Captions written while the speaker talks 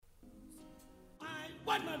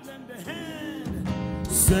but not lend a hand.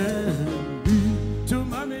 Send me to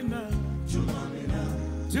mommy now, to mommy now,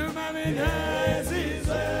 to mommy now.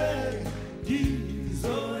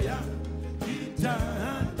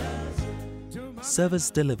 Service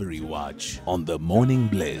Delivery Watch on the Morning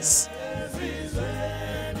Bliss.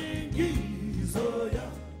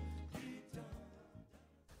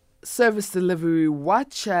 Service Delivery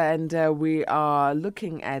Watch, and we are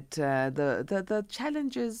looking at the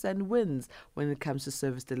challenges and wins when it comes to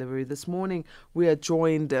service delivery. This morning we are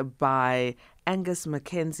joined by Augus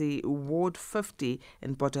Mckenzie, Ward 50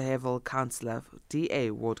 in Bonteheuwel, Councillor,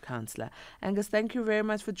 DA Ward Councillor. Augus, thank you very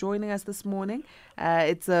much for joining us this morning.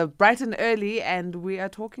 It's bright and early, and we are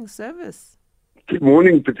talking service. Good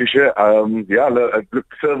morning, Patricia. Look,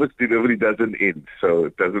 service delivery doesn't end, so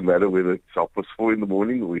it doesn't matter whether it's 4:30 in the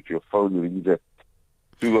morning or if your phone rings at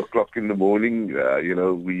 2:00 in the morning.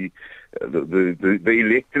 The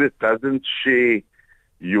electorate doesn't share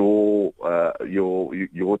your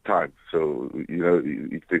time. So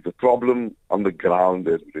if there's a problem on the ground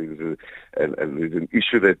and there's an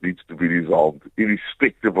issue that needs to be resolved,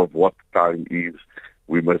 irrespective of what time is,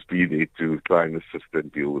 we must be there to try and assist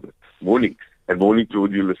and deal with it. Morning. And morning to all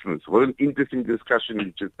your listeners. What an interesting discussion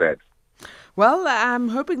you just had. Well, I'm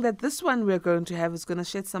hoping that this one we're going to have is going to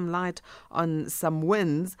shed some light on some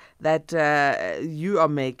wins that you are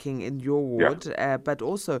making in your ward, but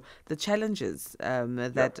also the challenges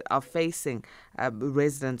that are facing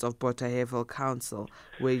residents of Bonteheuwel Council,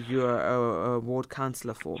 where you're a ward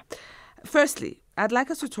councillor for. Firstly, I'd like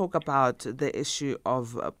us to talk about the issue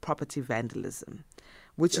of property vandalism,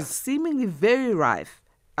 which is seemingly very rife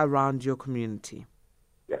around your community.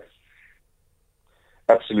 Yes,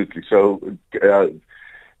 absolutely. So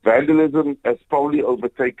vandalism has probably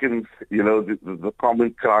overtaken, the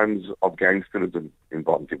common crimes of gangsterism in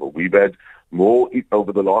Bonteheuwel. We've had more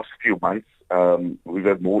over the last few months. We've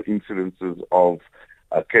had more incidences of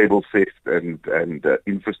cable theft and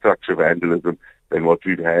infrastructure vandalism than what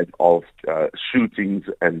we've had of shootings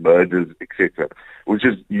and murders, etc., which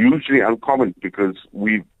is hugely uncommon because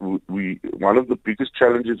we one of the biggest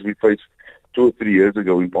challenges we faced 2 or 3 years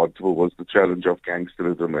ago in Bonteheuwel was the challenge of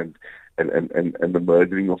gangsterism and the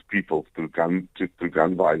murdering of people through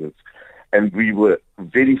gun violence, and we were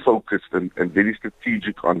very focused and very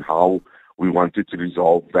strategic on how we wanted to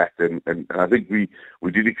resolve that, and I think we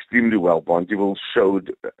did extremely well. Bonteheuwel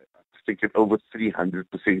showed, I think, an over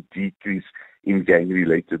 300% decrease in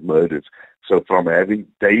gang-related murders. So from having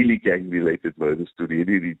daily gang-related murders to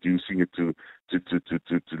really reducing it to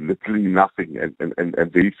literally nothing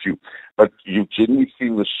and very few. But you've generally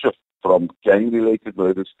seen the shift from gang-related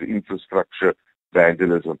murders to infrastructure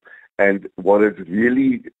vandalism. And what has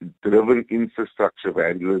really driven infrastructure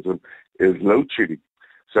vandalism is load shedding.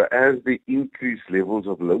 So as the increased levels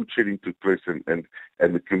of load shedding took place and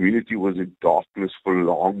the community was in darkness for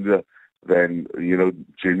longer than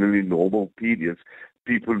generally normal periods,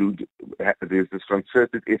 there's this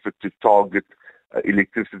concerted effort to target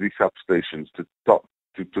electricity substations,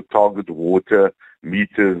 to target water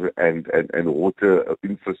meters and water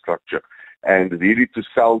infrastructure, and really to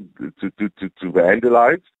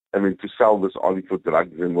vandalize, to sell this on for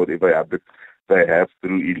drugs and whatever habit they have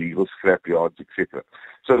through illegal scrap yards, etc.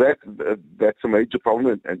 So that's a major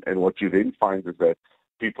problem, and what you then find is that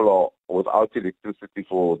people are without electricity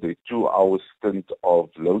for the 2-hour stint of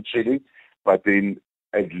load shedding, but then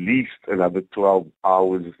at least another 12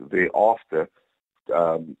 hours thereafter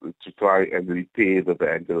to try and repair the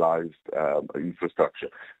vandalized infrastructure.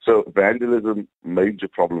 So vandalism, major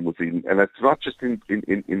problem within, and it's not just in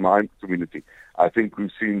my community. I think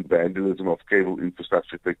we've seen vandalism of cable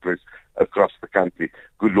infrastructure take place across the country.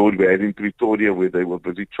 Good Lord, we had in Pretoria where they were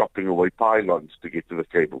busy chopping away pylons to get to the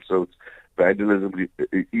cable. So vandalism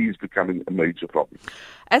is becoming a major problem.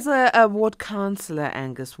 As a ward councillor,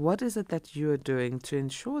 Augus, what is it that you are doing to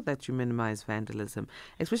ensure that you minimize vandalism?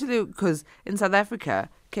 Especially because in South Africa,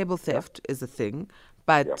 cable theft is a thing,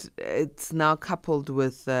 but it's now coupled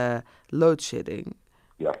with load shedding.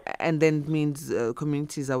 Yeah. And then means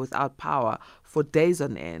communities are without power for days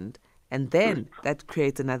on end. And then that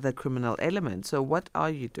creates another criminal element. So what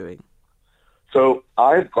are you doing? So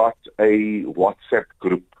I've got a WhatsApp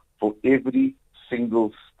group for every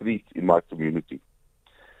single street in my community,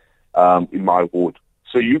 in my ward.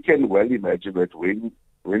 So you can well imagine that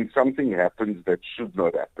when something happens that should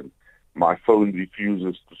not happen, my phone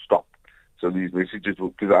refuses to stop. So these messages will,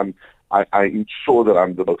 because I ensure that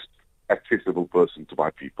I'm the most accessible person to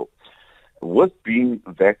my people. With being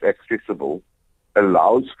that accessible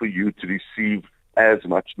allows for you to receive as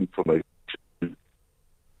much information.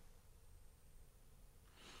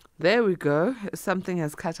 There we go. Something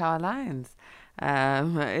has cut our lines.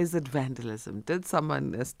 Is it vandalism? Did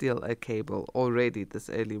someone steal a cable already this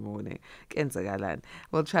early morning? Mckenzie.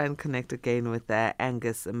 We'll try and connect again with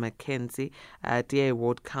Augus Mckenzie, DA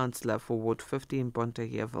Ward Councillor for Ward 15,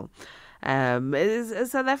 Bonteheuwel.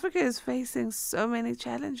 South Africa is facing so many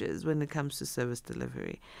challenges when it comes to service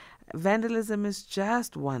delivery. Vandalism is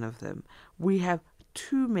just one of them. We have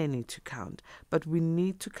too many to count, but we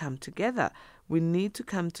need to come together. We need to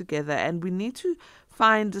come together, and we need to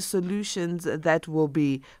find solutions that will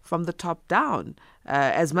be from the top down,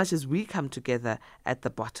 as much as we come together at the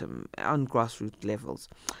bottom on grassroots levels.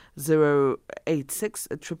 086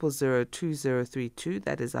 000 2032,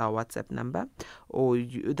 that is our WhatsApp number, or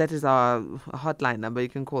that is our hotline number. You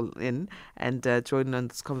can call in and join on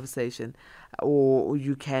this conversation, or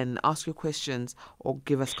you can ask your questions or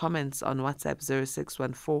give us comments on WhatsApp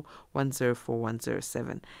 0614 104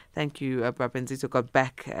 107. Thank you, Brabenzito. Got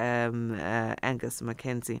back Augus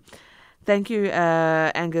Mckenzie. Thank you,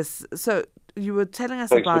 Augus. So you were telling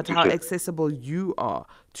us about how accessible you are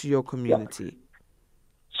to your community.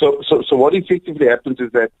 Yeah. So what effectively happens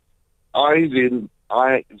is that I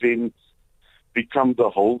then become the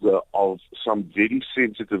holder of some very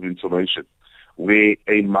sensitive information, where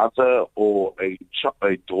a mother or a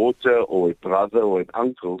daughter or a brother or an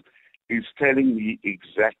uncle is telling me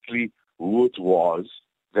exactly who it was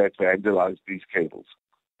that vandalized these cables,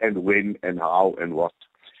 and when and how and what.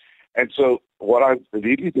 And so what I've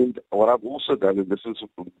also done, and this is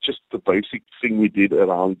just the basic thing we did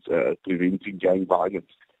around preventing gang violence,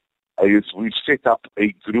 is we've set up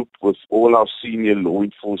a group with all our senior law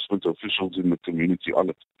enforcement officials in the community on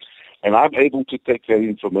it. And I'm able to take that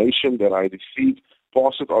information that I receive,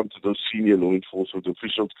 pass it on to those senior law enforcement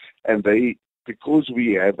officials, and they, because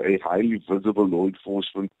we have a highly visible law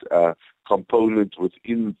enforcement component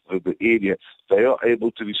within the area, they are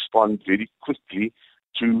able to respond very quickly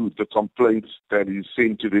to the complaints that is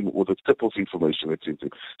sent to them, or the tip-off information that's sent to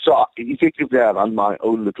them. So effectively, I run my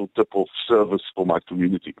own little tip-off service for my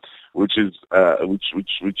community, which has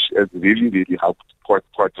really, really helped quite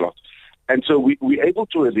a lot. And so we're able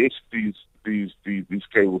to arrest these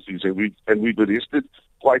cable thieves, and we've arrested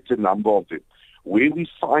quite a number of them. Where we're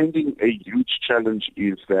finding a huge challenge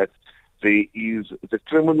is that there is the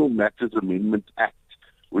Criminal Matters Amendment Act,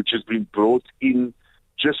 which has been brought in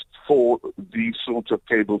just for these sorts of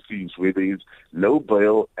cable thieves, where there is no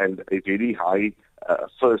bail and a very high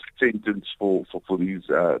first sentence for these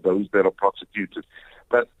those that are prosecuted.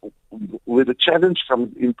 But where the challenge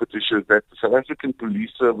comes in particular is that the South African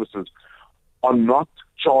police services are not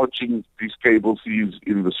charging these cable thieves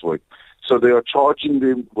in this way. So they are charging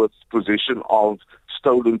them with possession of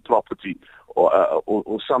stolen property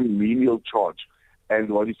or some menial charge.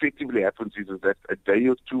 And what effectively happens is that a day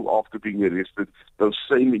or two after being arrested, those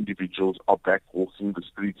same individuals are back walking the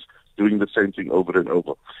streets, doing the same thing over and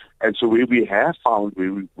over. And so where we have found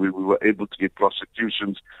where we were able to get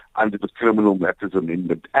prosecutions under the Criminal Matters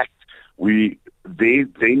Amendment Act, they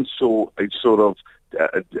then saw a sort of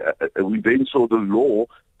we then saw the law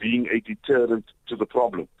being a deterrent to the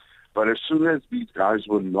problem. But as soon as these guys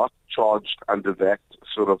were not charged under that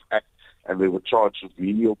sort of act, and they were charged with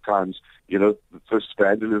menial crimes, this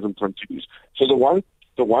vandalism continues. So the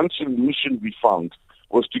one solution we found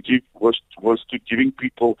was to giving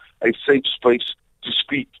people a safe space to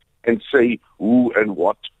speak and say who and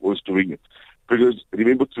what was doing it. Because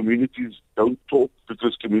remember, communities don't talk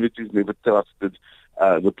because communities never trusted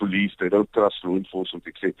the police, they don't trust law enforcement,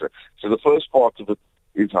 etc. So the first part of it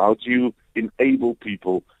is, how do you enable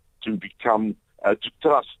people to become to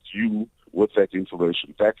trust you with that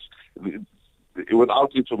information?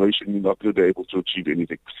 Without information, you're not going to be able to achieve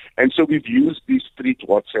anything. And so we've used these street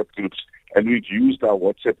WhatsApp groups, and we've used our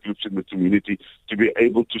WhatsApp groups in the community to be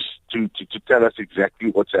able to tell us exactly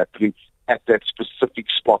what's happening at that specific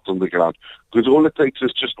spot on the ground. Because all it takes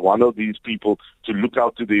is just one of these people to look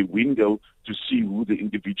out to their window to see who the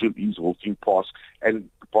individual is walking past. And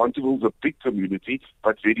Bonteheuwel is a big community,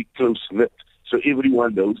 but very close-knit. So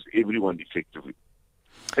everyone knows everyone effectively.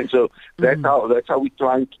 And so that's how we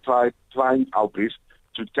trying our best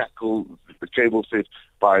to tackle the cable theft,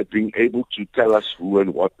 by being able to tell us who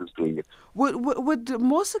and what is doing it. Would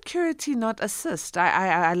more security not assist?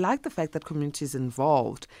 I like the fact that community is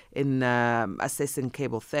involved in assessing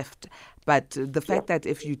cable theft, but the fact that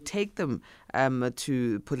if you take them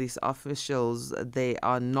to police officials, they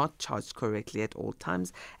are not charged correctly at all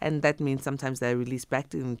times, and that means sometimes they're released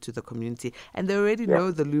back into the community, and they already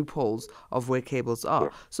know the loopholes of where cables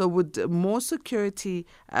are. So would more security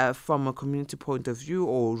from a community point of view,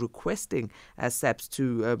 or requesting SAPs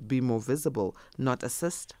to be more visible, not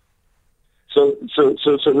assist?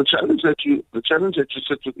 the challenge that you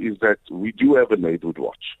sit with is that we do have a neighborhood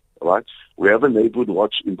watch, right? We have a neighborhood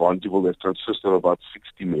watch in Bonteheuwel that consists of about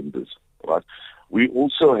 60 members, right? We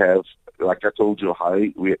also have, like I told you,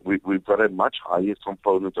 we've got a much higher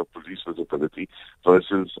component of police visibility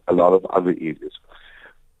versus a lot of other areas.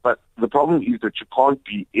 But the problem is that you can't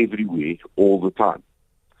be everywhere all the time.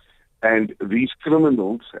 And these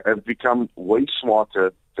criminals have become way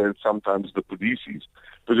smarter than sometimes the police is.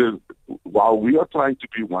 Because while we are trying to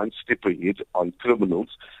be one step ahead on criminals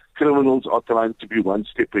are trying to be one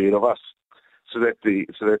step ahead of us so that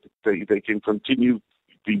they can continue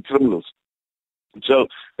being criminals. So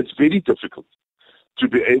it's very difficult to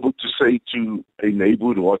be able to say to a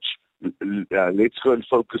neighborhood watch, let's go and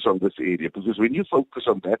focus on this area. Because when you focus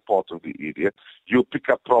on that part of the area, you'll pick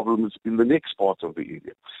up problems in the next part of the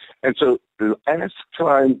area. And so as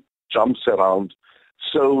crime jumps around,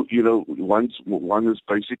 so, one is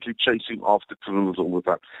basically chasing after criminals all the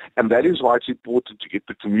time. And that is why it's important to get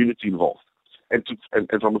the community involved. And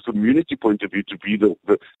from a community point of view, to be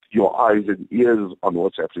your eyes and ears on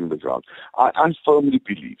what's happening on the ground. I firmly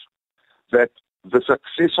believe that the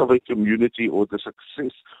success of a community or the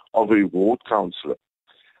success of a ward councillor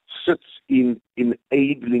sits in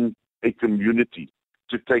enabling a community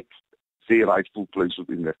to take their rightful place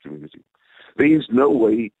within that community. There is no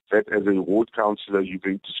way that as a ward councillor you're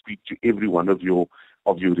going to speak to every one of your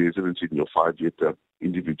residents in your 5-year term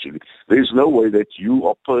individually. There is no way that you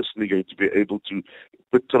are personally going to be able to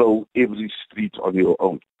patrol every street on your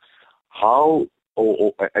own. How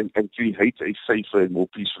and create a safer and more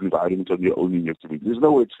peaceful environment on your own in your community. There's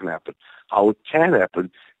no way it's going to happen. How it can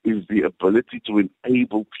happen is the ability to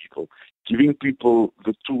enable people, giving people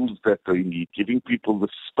the tools that they need, giving people the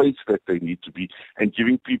space that they need to be, and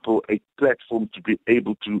giving people a platform to be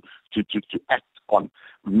able to act on.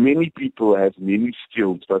 Many people have many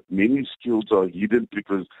skills, but many skills are hidden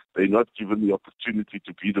because they're not given the opportunity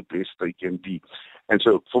to be the best they can be. And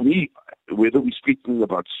so for me, whether we're speaking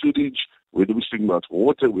about sewage, whether we're speaking about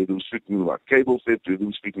water, whether we're speaking about cable theft, whether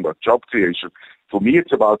we're speaking about job creation, for me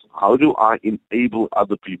it's about how do I enable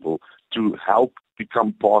other people to help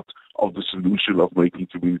become part of the solution of making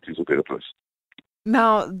communities a better place.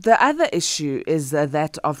 Now, the other issue is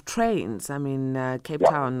that of trains. I mean, Cape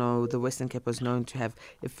Town or the Western Cape was known to have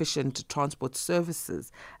efficient transport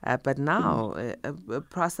services, but now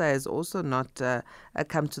PRASA has also not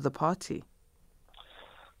come to the party.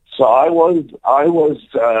 So I was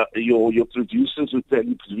your producers would tell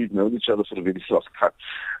you, because we've known each other for a very long time.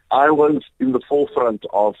 I was in the forefront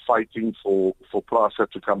of fighting for PRASA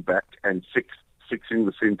to come back and fixing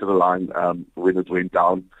the central line when it went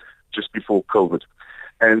down just before COVID.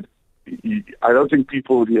 And I don't think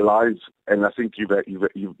people realize, and I think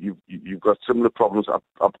you've got similar problems up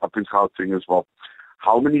in Gauteng as well,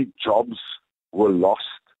 how many jobs were lost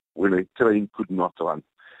when a train could not run.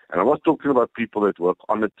 And I'm not talking about people that work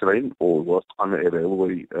on a train or work on a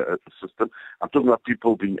railway system. I'm talking about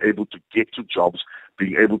people being able to get to jobs,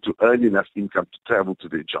 being able to earn enough income to travel to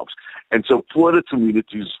their jobs. And so poorer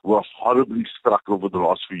communities were horribly struck over the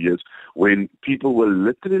last few years when people were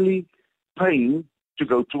literally paying to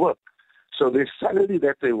go to work. So their salary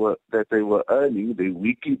that they were earning, their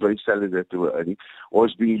weekly base salary that they were earning,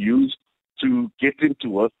 was being used to get into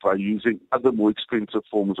work by using other more expensive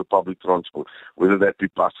forms of public transport, whether that be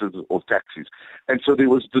buses or taxis. And so there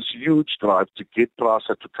was this huge drive to get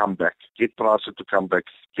PRASA to come back, get our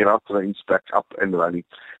trains back up and running.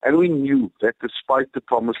 And we knew that despite the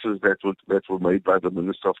promises that were made by the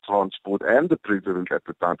Minister of Transport and the President at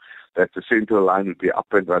the time, that the central line would be up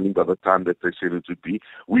and running by the time that they said it would be,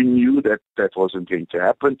 we knew that that wasn't going to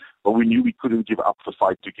happen, but we knew we couldn't give up the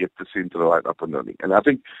fight to get the central line up and running. And I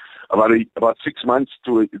think about 6 months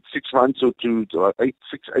or 8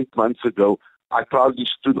 months ago, I proudly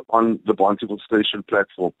stood on the Bonteheuwel station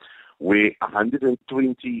platform where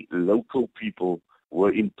 120 local people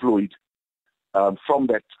were employed from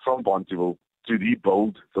Bonteheuwel to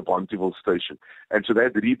rebuild the Bonteheuwel station. And so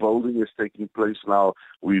that rebuilding is taking place now.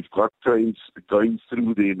 We've got trains going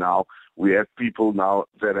through there now. We have people now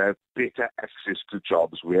that have better access to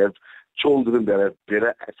jobs. We have children that have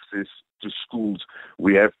better access to schools.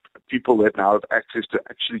 We have people that now have access to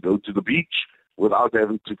actually go to the beach without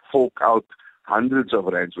having to fork out hundreds of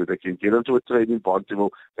rands, where they can get onto a train in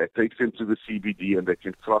Bonteheuwel that takes them to the CBD and they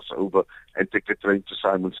can cross over and take a train to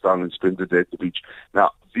Simonstown and spend the day at the beach.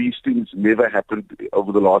 Now, these things never happened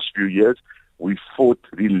over the last few years. We fought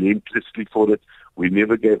relentlessly for it. We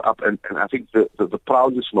never gave up. And I think the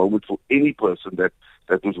proudest moment for any person that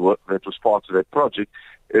was part of that project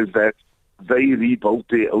is that they rebuilt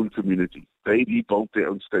their own community. They rebuilt their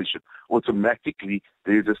own station. Automatically,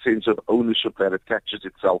 there's a sense of ownership that attaches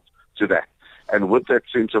itself to that. And with that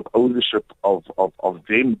sense of ownership of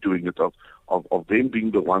them doing it, of them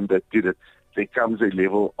being the one that did it, there comes a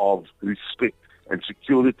level of respect and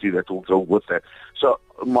security that will go with that. So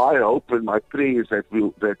my hope and my prayer is that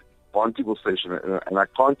Bonteheuwel station, and I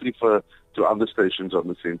can't refer to other stations on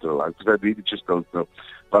the Central Line because I really just don't know.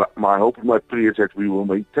 But my hope and my prayer is that we will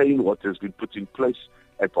maintain what has been put in place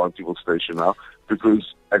at Bonteheuwel station now,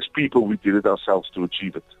 because as people we did it ourselves to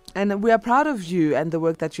achieve it. And we are proud of you and the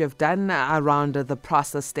work that you have done around the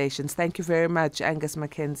process stations. Thank you very much, Augus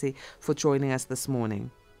Mckenzie, for joining us this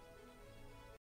morning.